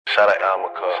Shout out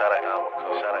Almaco. Shout out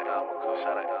Almaco. Shout out Almaco.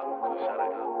 Shout out Almaco. Shout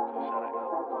out Almaco.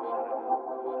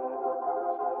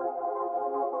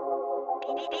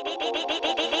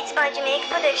 Beats by Jamaica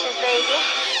Productions, baby.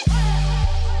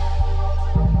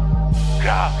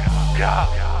 Got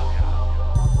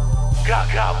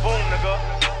boom, nigga.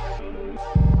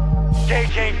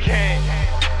 Gang.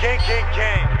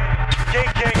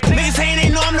 Niggas saying they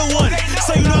know I'm the one,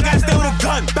 so you know I gotta stay with a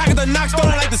gun. Back at the knocks,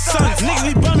 throwing like the Suns. Niggas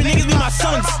be bumming, niggas be my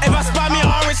sons. If I spot me an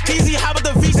orange Cleezy, how about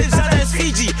the V6 shot that's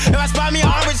Fiji? If I spot me an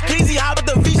orange Cleezy, how about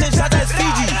the V6 shot that's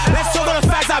Fiji? Let's talk on the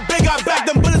facts, I big got back,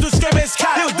 them bullets was straight as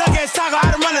cat. Little duck ass taco,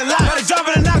 how to run a lot. Gotta drop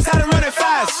in the knocks, how to run it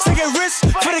fast. Taking risks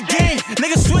for the game,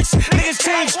 niggas switch, niggas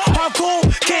change. Hardcore,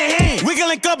 can't hang. We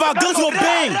can link up, our guns will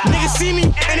bang. Niggas see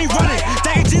me, and he running.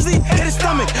 Dagger Jizzly, hit his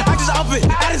stomach. I just up it,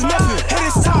 at his muffin, hit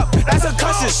his top, that's a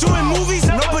cushion. Shooting movies,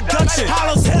 no production.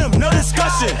 Hollows hit him, no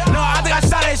discussion. No, I think I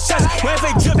shot his chest. When if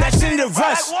they drip, that shit in the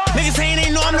rush. Niggas saying they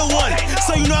know I'm the one,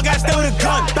 so you know I gotta stay with a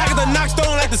gun. Back at the knocks,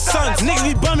 throwing like the Suns. Niggas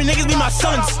be bumming, niggas be my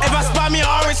sons. If I spot me an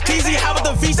orange Cleezy, how about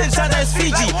the V6 shot that's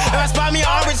Fiji? If I spot me an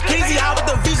orange Cleezy, how about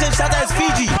the V6 shot that's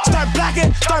Fiji? Start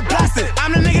blacking, start blasting.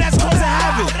 I'm the nigga that's close to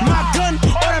having. My gun,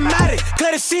 automatic,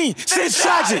 clear the scene, shit is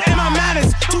tragic. In my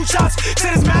manners, 2 shots,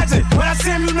 shit is magic. When I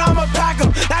see him, you know I'ma pack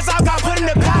him. That's how I got put in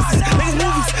the passes. Niggas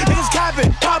movies, niggas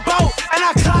capping, pop out, and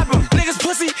I clap him. Niggas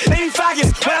pussy, they be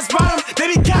faggots. When I spot them, they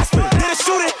be gasping. Did a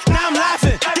shooting, now I'm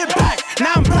laughing. Get back,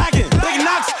 now I'm bragging. Big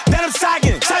knocks, then I'm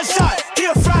sagging. 10 shot, he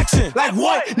a fraction. Like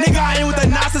what? Nigga, I ain't with the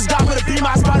Nas Ebk for the beam.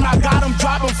 I spot him, I got him,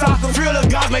 drop him, flock him. Free all the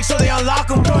guns, make sure they unlock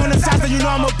him. Throwing the shots, then you know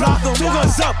I'ma block him. 2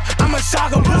 guns up, I'ma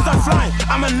shock him. Bullets start flying,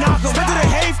 I'ma knock him. Straight to the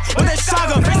Have with that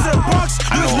shotgun. Face to the Bronx,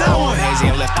 you was now on. Heads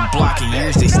ain't left the block in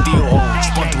years, they still old.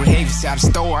 Spun through Havens out of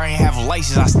store, I ain't have a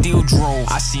license, I still drove.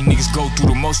 I see niggas go through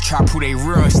the most, chop who they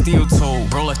real and still told.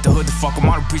 Bro left the hood to fuck him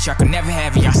out of bitch, I could never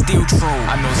have it, I still troll.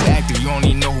 I know it's active, you don't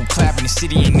even know who clapping, the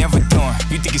city ain't never done.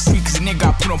 You think it's sweet cause a nigga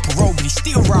got put on parole, but he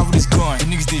still ride with his gun. The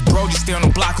niggas did bro just stay on the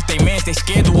block with they mans, they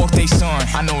scared to walk they son.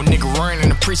 I know a nigga ran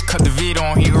and the priest cut the vid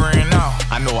on, he ran out.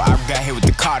 I know I got hit with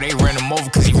the car, they ran him over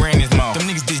cause he ran his mouth. Them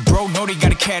niggas did bro, know they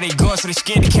gotta carry their gun, so they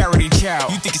scared to carry their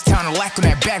child. You think it's time to lack on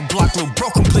that back block, little bro,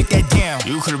 complete that down.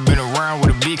 You could've been around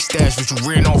with a big stash, but you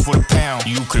ran off with a pound.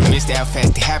 You could've missed how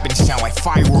fast it happened, it sound like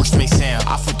fireworks make sound.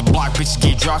 I flipped the block, bitches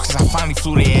get dropped cause I finally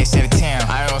flew their ass out of town.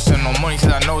 I ain't gonna send no money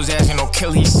cause I know his ass ain't no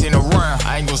killer, he's sitting around.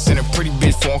 I ain't gonna send a pretty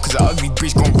bitch for him cause the ugly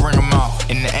bitch gon' bring him out.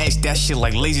 In the ass, that shit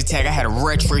like laser tag, I had a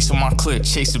red trace on my clip.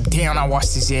 Chased him down, I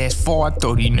watched his ass fall, I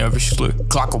thought he never slipped.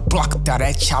 Glock will block up out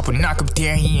that chopper, knock him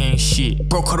down, he ain't shit.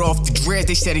 Bro cut off the dreads,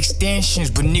 they said extensions,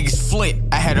 but niggas flip.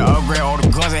 I had to upgrade all the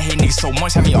guns, I hate niggas so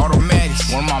much, I mean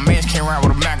automatics. One of my mans came around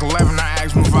with a Mac 11, I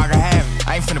asked him if I could have it.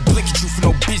 I ain't finna blick at you for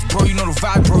no bitch, bro, you know the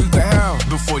vibe, bro, you can have.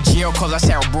 Before jail calls, I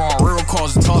sat with bro on real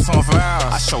calls and tossed on for hours.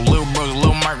 I showed little brother,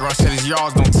 little micro, I said his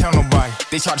yards, don't tell nobody.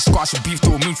 They tried to squash a beef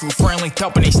through a mutual friend, linked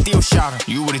up and they still shot him.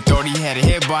 You would've thought he had a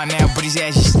head by now, but his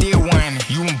ass is still whining.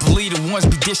 You wouldn't believe the ones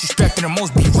be disrespecting, the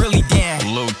most be really down.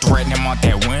 A little threatening him out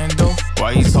that window,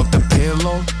 while you talk the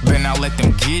pillow. Better not let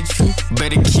them get you,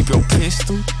 better keep your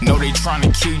pistol. Know they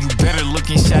tryna kill you, better look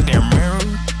inside their mirror.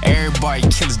 Everybody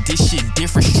kills, this shit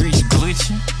different, streets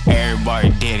glitching. Everybody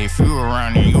dead, if you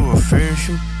around and you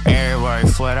official. Everybody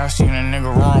flat, I seen a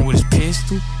nigga wrong with his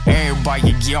pistol.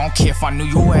 Everybody get, I don't care if I knew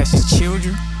your ass is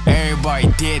children.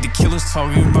 Everybody dead, the killers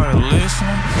talk, you better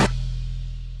listen.